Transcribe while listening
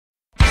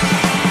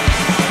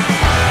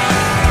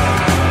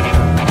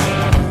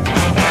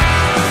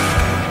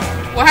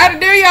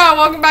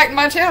Hola! Welcome back to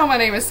my channel. My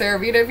name is Sarah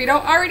Vita, if you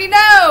don't already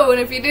know.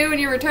 And if you do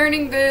and you're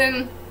returning,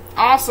 then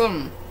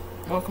awesome.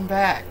 Welcome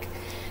back.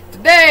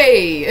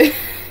 Today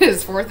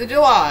is 4th of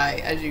July,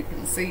 as you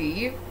can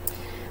see.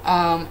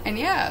 And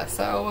yeah,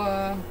 so,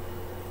 I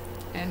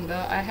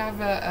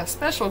have a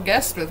special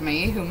guest with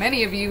me, who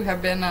many of you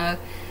have been,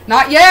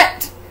 not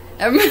yet!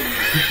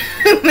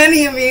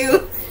 Many of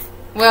you,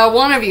 well,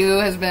 one of you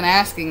has been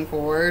asking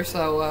for,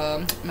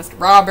 so, Mr.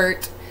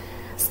 Robert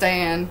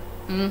Stan.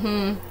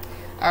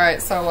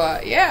 Alright,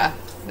 so, yeah,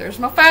 there's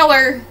my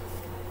feller.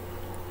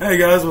 Hey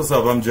guys, what's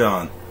up? I'm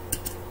John.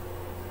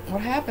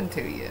 What happened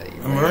to you?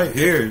 I'm right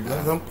here.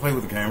 Don't play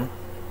with the camera.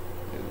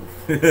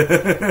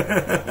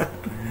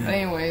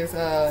 Anyways,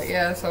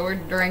 yeah, so we're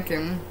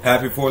drinking.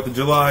 Happy 4th of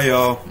July,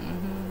 y'all.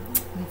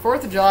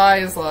 4th of July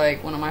is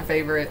like one of my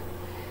favorite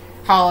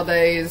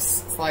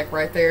holidays. It's like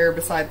right there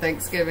beside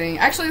Thanksgiving.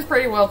 Actually, it's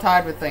pretty well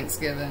tied with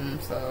Thanksgiving,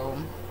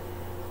 so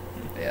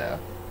yeah.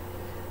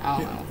 I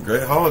don't know.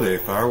 Great holiday.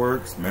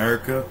 Fireworks,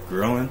 America,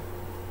 grilling,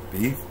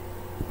 beef.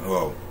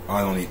 Well,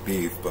 I don't eat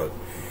beef, but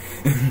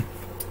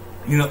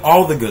you know,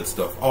 all the good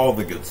stuff. All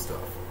the good stuff.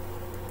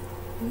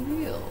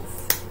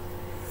 Wheels.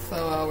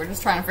 So we're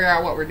just trying to figure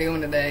out what we're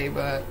doing today,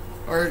 but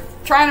we're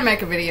trying to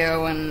make a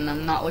video and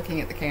I'm not looking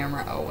at the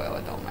camera. Oh well,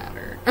 it don't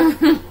matter.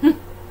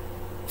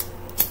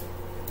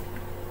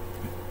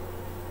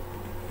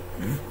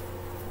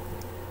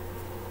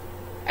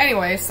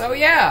 Anyway, so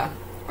yeah,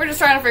 we're just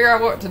trying to figure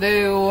out what to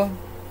do.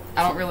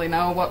 I don't really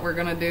know what we're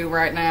gonna do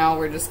right now.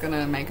 We're just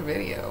gonna make a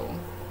video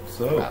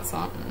about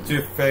something. What's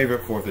your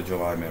favorite 4th of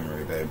July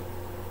memory, babe?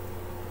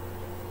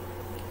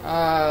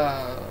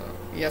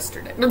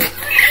 Yesterday.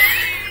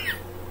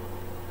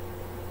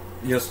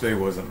 Yesterday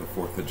wasn't the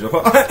 4th of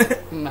July.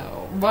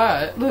 No,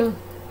 but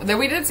then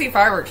we did see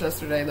fireworks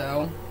yesterday,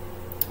 though.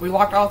 We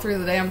walked all through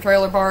the damn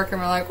trailer park,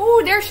 and we're like,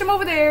 "Ooh, there's some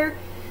over there."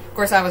 Of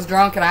course, I was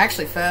drunk and I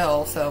actually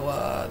fell,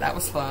 so that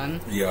was fun.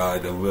 Yeah, I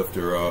had to lift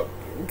her up.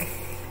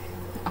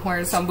 I'm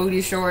wearing some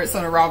booty shorts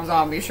and a Rob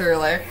Zombie shirt,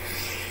 like,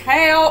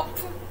 help!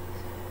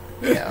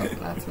 Yeah,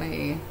 that's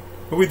me.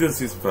 But we did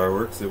see some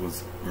fireworks. It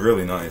was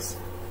really nice.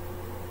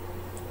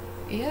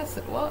 Yes,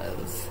 it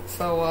was.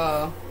 So,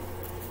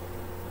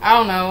 I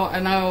don't know.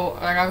 I know,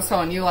 like I was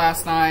telling you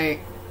last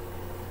night,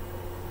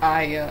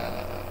 I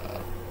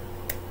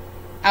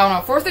don't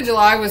know. 4th of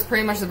July was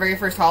pretty much the very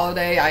first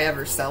holiday I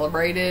ever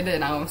celebrated,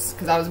 and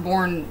because I was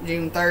born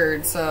June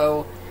 3rd,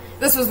 so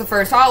this was the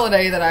first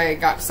holiday that I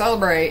got to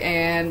celebrate,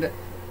 and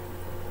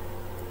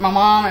my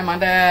mom and my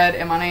dad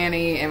and my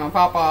nanny and my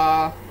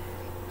papa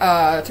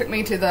took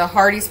me to the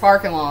Hardee's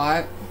parking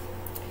lot,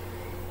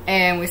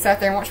 and we sat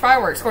there and watched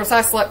fireworks. Of course,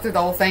 I slept through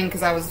the whole thing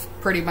because I was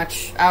pretty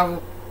much, I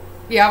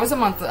was a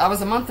month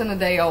and a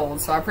day old,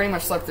 so I pretty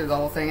much slept through the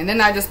whole thing. And then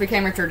that just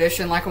became a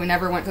tradition, like we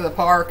never went to the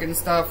park and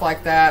stuff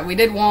like that. We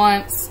did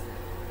once,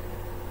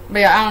 but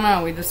yeah, I don't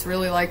know, we just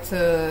really like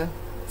to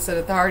sit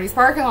at the Hardee's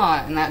parking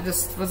lot, and that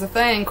just was a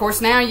thing. Of course,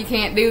 now you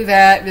can't do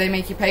that. They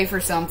make you pay for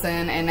something,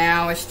 and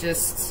now it's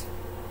just,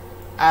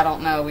 I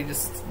don't know, we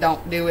just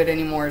don't do it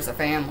anymore as a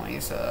family,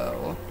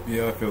 so.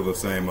 Yeah, I feel the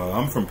same.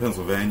 I'm from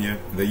Pennsylvania.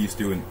 They used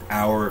to do an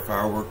hour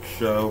fireworks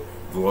show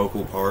at the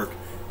local park.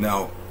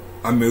 Now,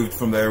 I moved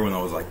from there when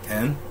I was like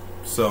 10,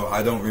 so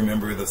I don't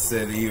remember the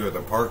city or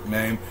the park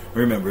name.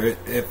 Remember,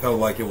 it felt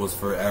like it was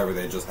forever.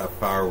 They just have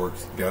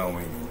fireworks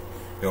going and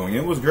going.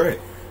 It was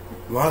great.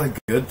 A lot of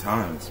good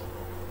times.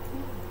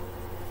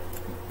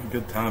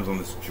 Good times on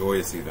this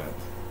joyous event.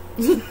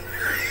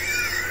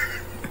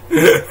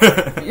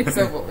 You're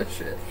so full of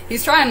shit.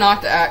 He's trying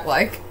not to act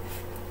like,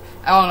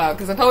 I don't know,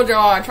 because I told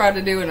y'all I tried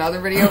to do another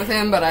video with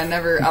him, but I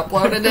never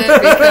uploaded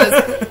it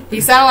because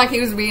he sounded like he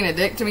was being a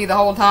dick to me the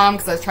whole time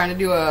because I was trying to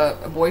do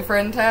a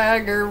boyfriend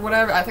tag or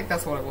whatever. I think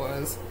that's what it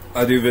was.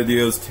 I do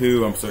videos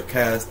too. I'm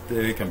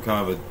sarcastic. I'm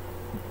kind of a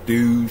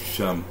douche.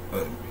 You don't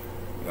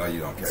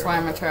care. That's why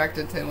I'm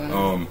attracted to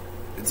him.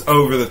 It's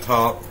over the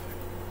top,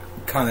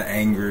 kind of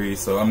angry,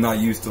 so I'm not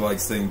used to like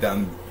sitting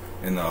down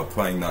and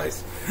playing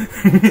nice.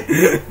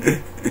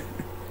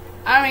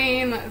 I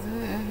mean,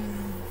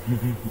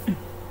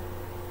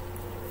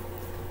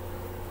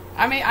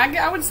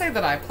 I would say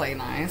that I play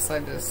nice. I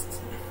just,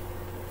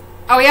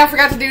 oh yeah, I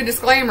forgot to do a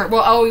disclaimer.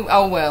 Well,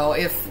 oh well,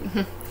 if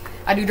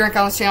I do drink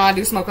on this channel, I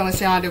do smoke on this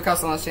channel, I do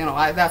cuss on this channel.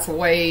 That's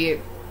way.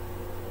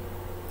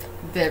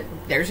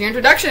 There's your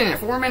introduction at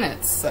 4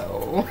 minutes.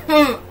 So,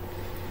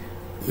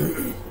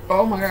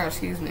 oh my gosh,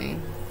 excuse me.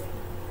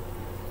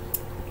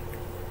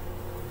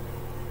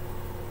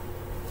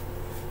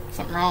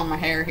 Something wrong with my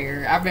hair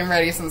here. I've been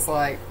ready since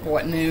like,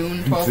 what,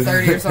 noon?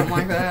 12:30 or something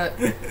like that.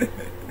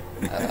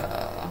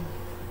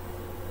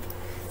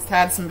 Just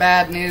had some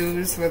bad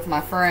news with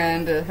my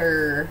friend.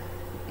 Her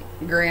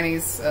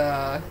granny's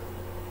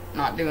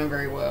not doing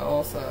very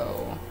well,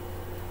 so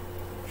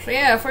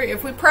yeah,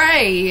 if we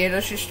pray,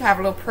 let's just have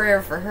a little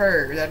prayer for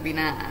her. That'd be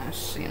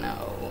nice, you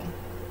know.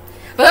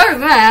 But other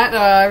than that,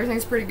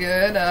 everything's pretty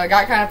good.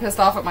 Got kind of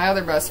pissed off at my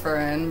other best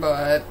friend,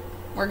 but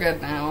we're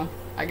good now,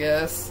 I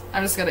guess.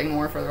 I'm just gonna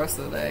ignore her for the rest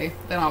of the day.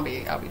 Then I'll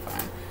be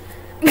fine.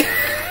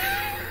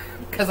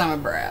 Because I'm a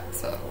brat,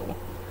 so.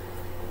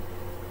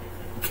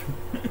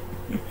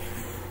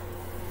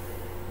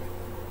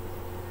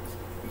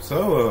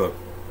 So,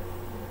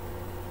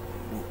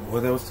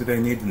 what else do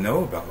they need to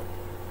know about?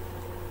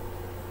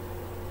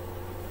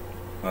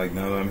 Like,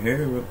 now that I'm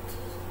here,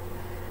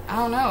 I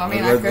don't know. I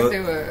mean, I could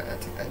do a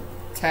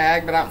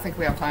tag, but I don't think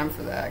we have time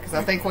for that. Because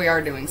I think we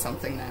are doing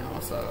something now,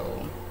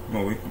 so.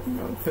 Well, we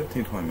got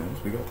 15, 20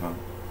 minutes. We got time.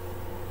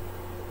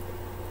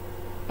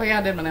 Well, yeah,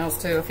 I did my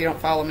nails too, if you don't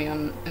follow me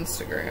on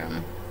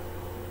Instagram.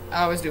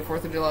 I always do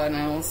 4th of July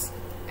nails.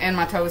 And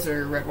my toes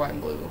are red, white,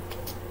 and blue.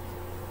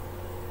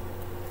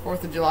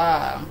 4th of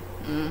July.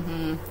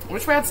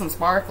 Wish we had some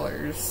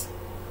sparklers.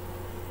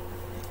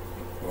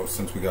 Well,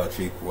 since we got a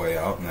cheap way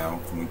out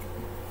now, we can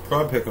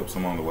probably pick up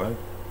some on the way.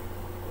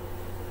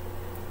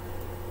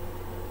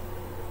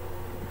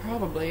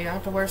 Probably. I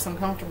have to wear some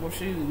comfortable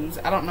shoes.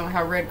 I don't know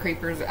how red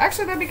creepers...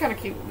 Actually, that'd be kind of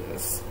cute with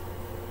this.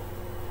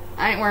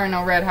 I ain't wearing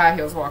no red high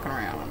heels walking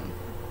around.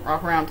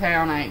 Walk around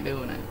town, I ain't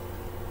doing it.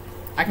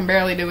 I can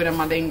barely do it in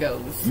my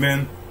dingoes.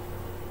 Men,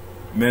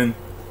 I'm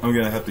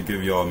gonna have to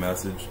give y'all a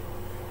message.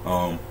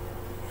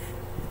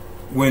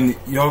 When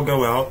y'all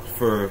go out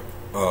for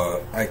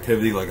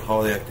activity, like a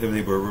holiday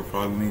activity, where we're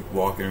probably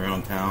walking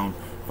around town,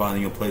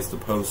 finding a place to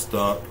post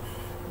up,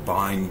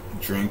 buying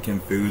drink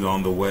and food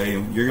on the way,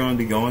 and you're going to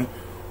be going.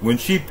 When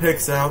she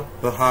picks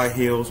out the high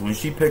heels, when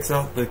she picks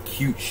out the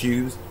cute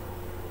shoes,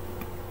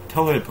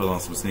 tell her to put on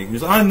some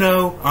sneakers. I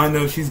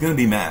know, she's going to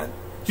be mad.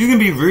 She's going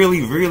to be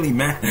really, really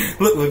mad.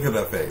 Look at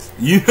that face.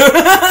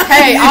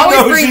 Hey, I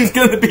always she's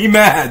going to be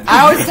mad.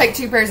 I always take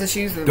 2 pairs of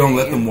shoes with me. Don't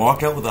let them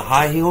walk out with the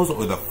high heels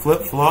or the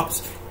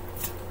flip-flops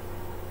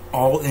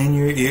all in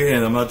your ear.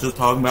 And I'm not just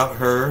talking about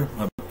her.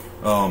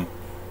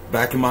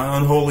 Back in my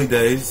unholy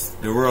days,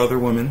 there were other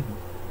women.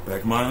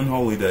 Back in my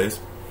unholy days.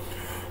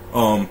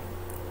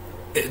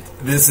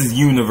 This is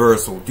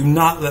universal. Do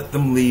not let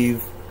them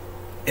leave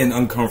in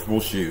uncomfortable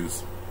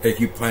shoes if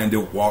you plan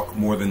to walk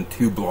more than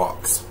 2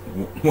 blocks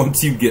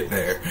once you get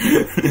there.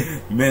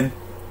 Men,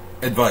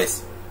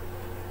 advice.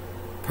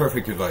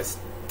 Perfect advice.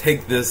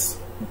 Take this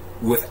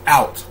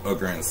without a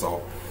grain of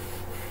salt.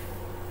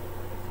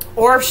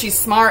 Or if she's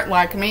smart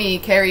like me,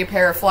 carry a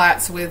pair of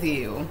flats with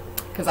you.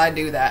 Because I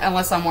do that.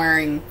 Unless I'm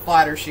wearing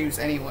flatter shoes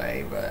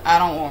anyway. But I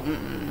don't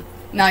want...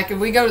 Like, if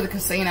we go to the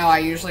casino, I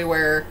usually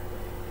wear,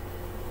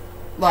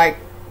 like,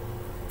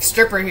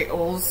 stripper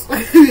heels.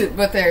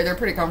 But they're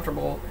pretty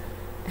comfortable.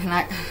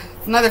 And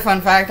another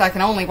fun fact, I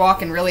can only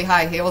walk in really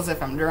high heels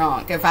if I'm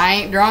drunk. If I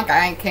ain't drunk,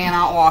 I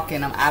cannot walk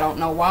in them. I don't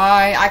know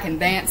why. I can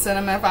dance in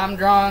them if I'm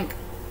drunk.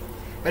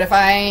 But if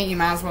I ain't, you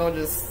might as well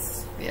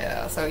just...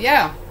 Yeah. So,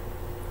 yeah.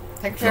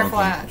 Take a pair of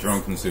flats.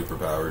 Drunken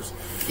superpowers.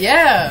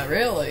 Yeah,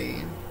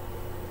 really.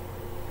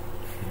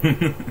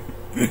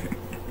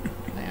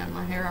 Man,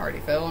 my hair already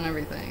fell and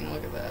everything.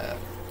 Look at that.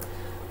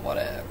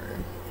 Whatever.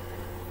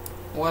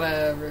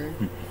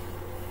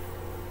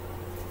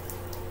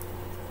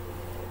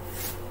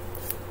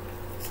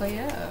 So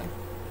yeah.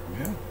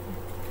 Yeah.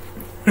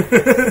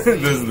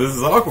 this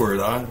is awkward,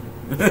 huh?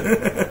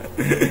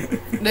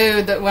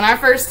 Dude, when I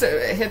first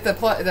hit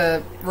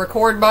the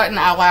record button,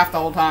 I laughed the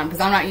whole time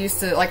because I'm not used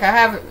to, like, I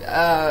have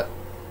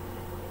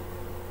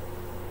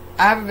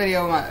a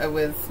video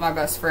with my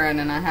best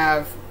friend, and I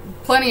have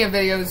plenty of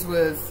videos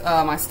with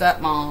my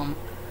stepmom.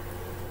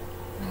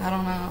 I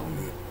don't know.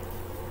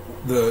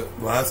 The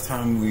last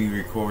time we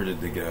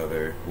recorded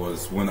together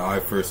was when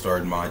I first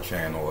started my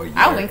channel.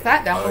 I'll link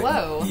that down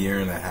below. A year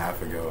and a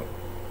half ago.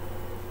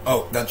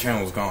 Oh, that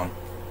channel's gone.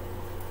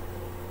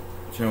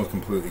 The channel's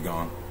completely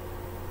gone.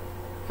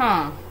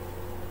 Huh.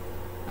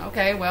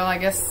 Okay, well, I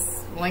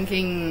guess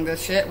linking the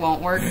shit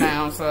won't work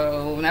now,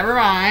 so never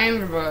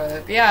mind,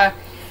 but yeah.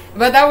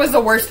 But that was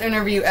the worst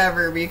interview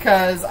ever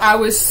because I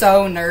was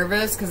so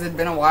nervous because it'd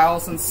been a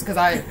while because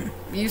I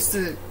used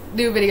to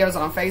do videos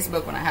on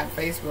Facebook when I had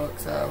Facebook,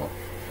 so.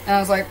 And I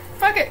was like,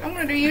 fuck it, I'm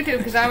going to do YouTube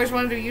because I always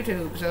wanted to do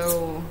YouTube,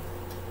 so.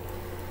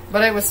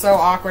 But it was so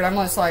awkward. I'm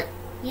just like,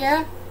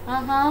 yeah,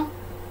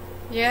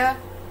 yeah.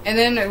 And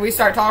then we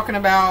start talking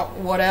about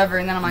whatever,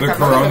 and then I'm like, the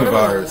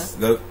coronavirus.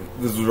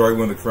 This was right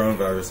when the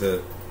coronavirus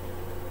hit.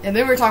 And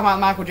then we were talking about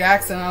Michael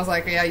Jackson, and I was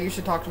like, yeah, you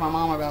should talk to my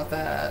mom about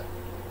that.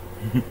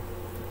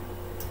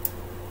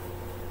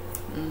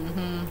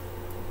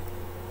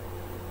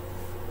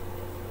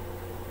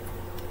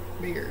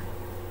 Beer.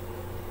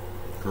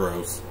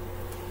 Gross.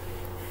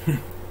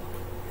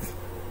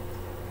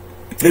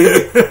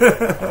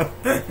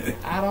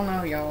 I don't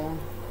know, y'all.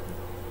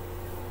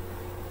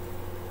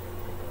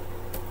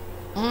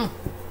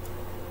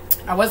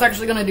 I was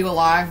actually going to do a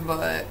live,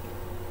 but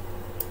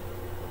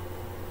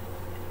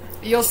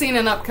you'll see in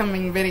an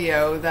upcoming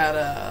video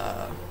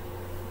that,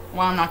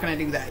 well, I'm not going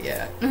to do that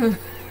yet.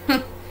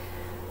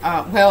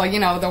 Well, you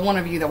know, the one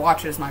of you that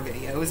watches my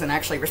videos and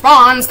actually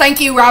responds.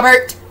 Thank you,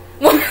 Robert.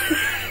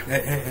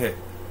 Hey.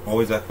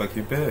 Always act like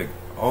you're big.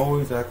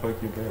 Always act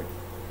like you're big.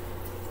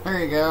 There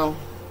you go.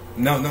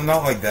 No,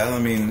 not like that. I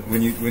mean,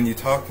 when you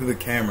talk to the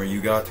camera,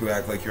 you got to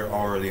act like you're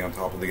already on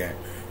top of the game.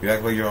 You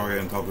act like you're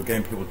already on top of the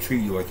game, people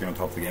treat you like you're on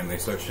top of the game. They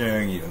start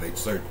sharing you, and they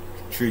start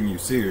treating you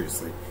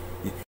seriously.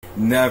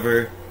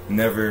 Never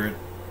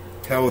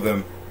tell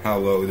them how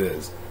low it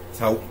is. It's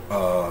how,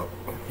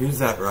 who's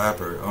that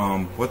rapper?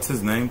 What's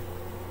his name?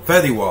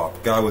 Fetty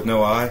Wap, guy with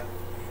no eye.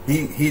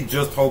 He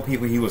just told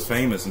people he was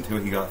famous until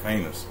he got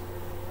famous.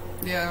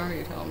 Yeah, I remember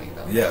you telling me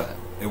about that. Yeah,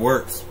 it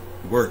works.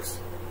 It works.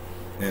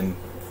 And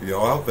for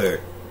y'all out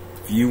there,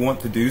 if you want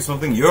to do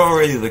something, you're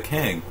already the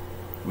king.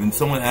 When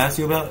someone asks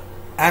you about it,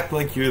 act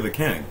like you're the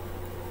king.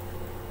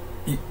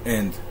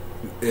 And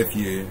if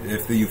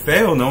you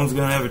fail, no one's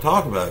going to ever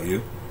talk about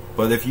you.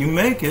 But if you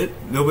make it,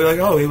 they'll be like,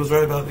 oh, he was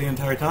right about the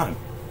entire time.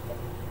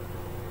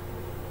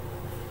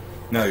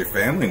 Now, your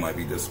family might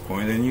be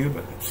disappointed in you,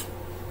 but...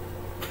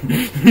 I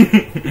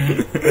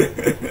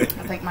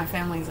think my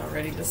family's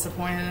already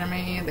disappointed in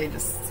me. They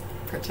just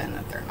pretend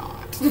that they're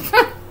not.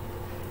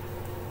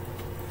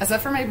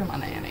 Except for maybe my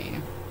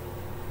nanny.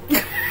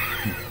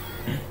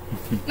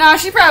 No,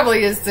 she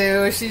probably is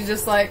too. She's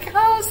just like,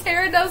 oh,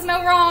 Sarah does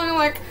no wrong. I'm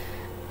like,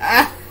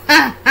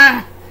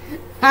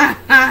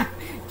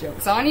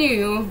 joke's on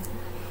you.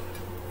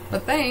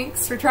 But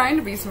thanks for trying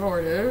to be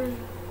supportive.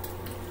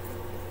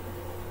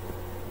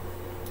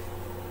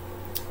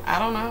 I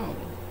don't know.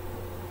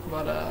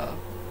 But,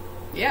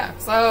 yeah.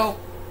 So,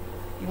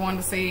 you wanted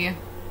to see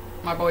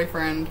my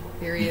boyfriend.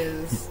 Here he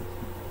is.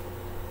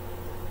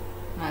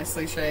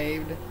 Nicely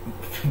shaved.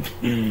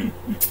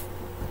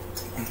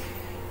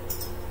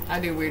 I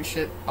do weird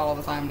shit all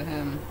the time to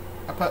him.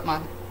 I put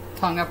my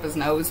tongue up his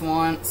nose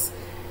once.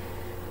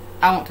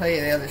 I won't tell you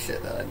the other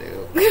shit that I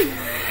do.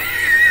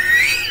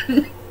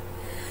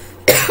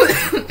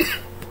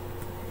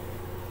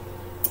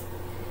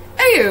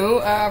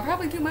 Anywho,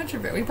 probably too much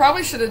of it. We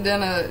probably should have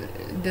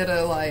did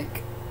a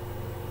like,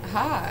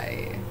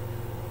 hi,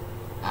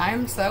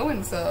 I'm so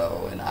and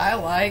so, and I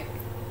like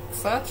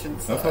such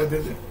and such. That's how I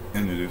did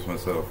introduce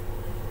myself.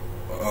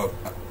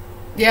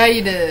 Yeah,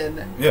 you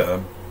did.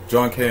 Yeah,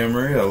 John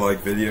Emory. I like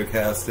video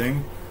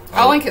casting.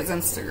 I'll link his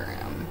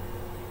Instagram.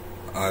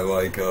 I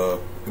like the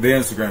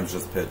Instagram's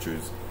just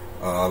pictures.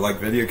 I like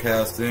video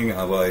casting.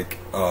 I like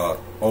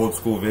old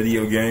school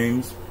video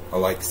games. I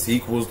like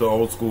sequels to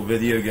old school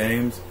video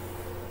games.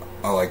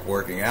 I like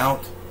working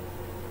out.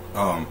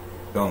 I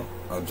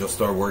just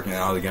started working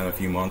out again a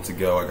few months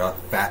ago. I got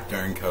fat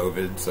during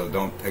COVID, so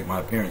don't take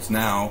my appearance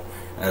now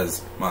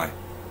as my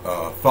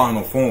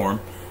final form.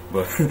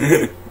 But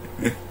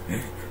I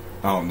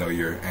don't know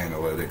your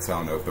analytics. I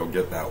don't know if they'll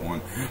get that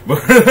one.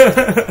 But I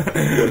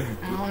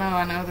don't know.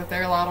 I know that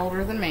they're a lot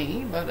older than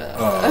me, but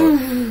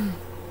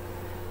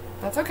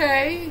that's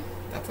okay.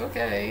 That's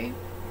okay.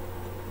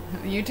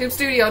 YouTube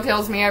Studio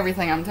tells me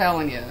everything. I'm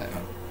telling you.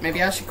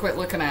 Maybe I should quit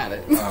looking at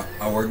it.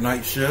 I work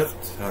night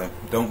shift. I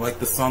don't like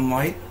the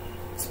sunlight.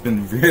 It's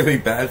been really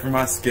bad for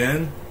my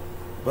skin,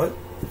 but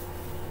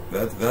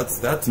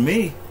that's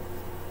me.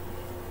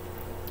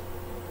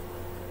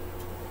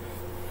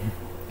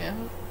 Yeah,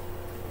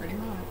 pretty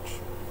much.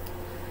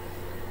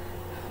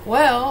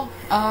 Well,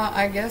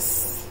 I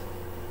guess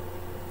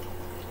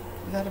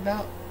that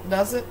about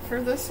does it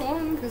for this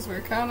one, because we're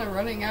kind of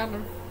running out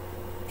of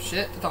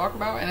shit to talk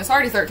about, and it's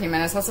already 13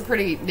 minutes. That's a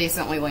pretty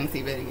decently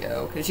lengthy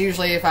video, because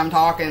usually if I'm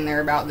talking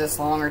they're about this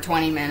long, or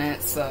 20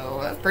 minutes, so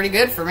that's pretty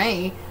good for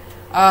me.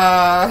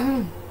 But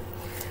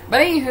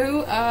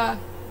anywho,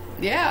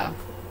 yeah,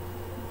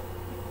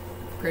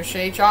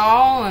 appreciate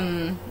y'all,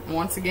 and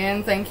once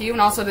again thank you,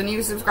 and also the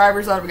new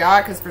subscribers that I've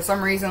got, because for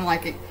some reason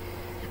like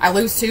I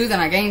lose 2, then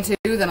I gain 2,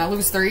 then I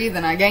lose 3,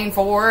 then I gain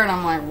 4, and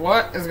I'm like,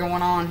 what is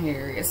going on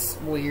here? It's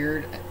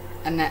weird,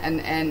 and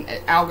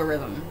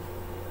algorithm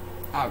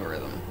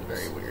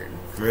very weird.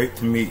 Great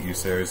to meet you,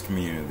 Sarah's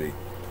community.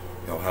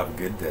 Y'all have a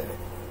good day.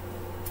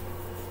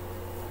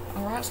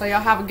 Alright, so y'all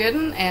have a good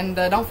one, and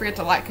don't forget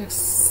to like, share,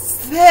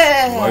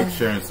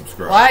 and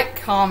subscribe. Like,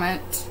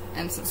 comment,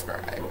 and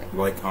subscribe.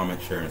 Like,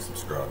 comment, share, and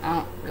subscribe. I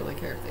don't really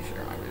care if they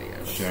share my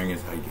videos. Sharing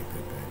is how you get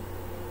good pay.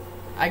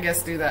 I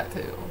guess do that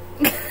too.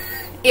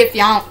 If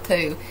you want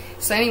to.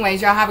 So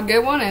anyways, y'all have a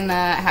good one, and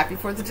happy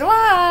 4th of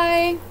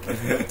July.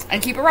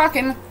 And keep it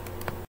rocking.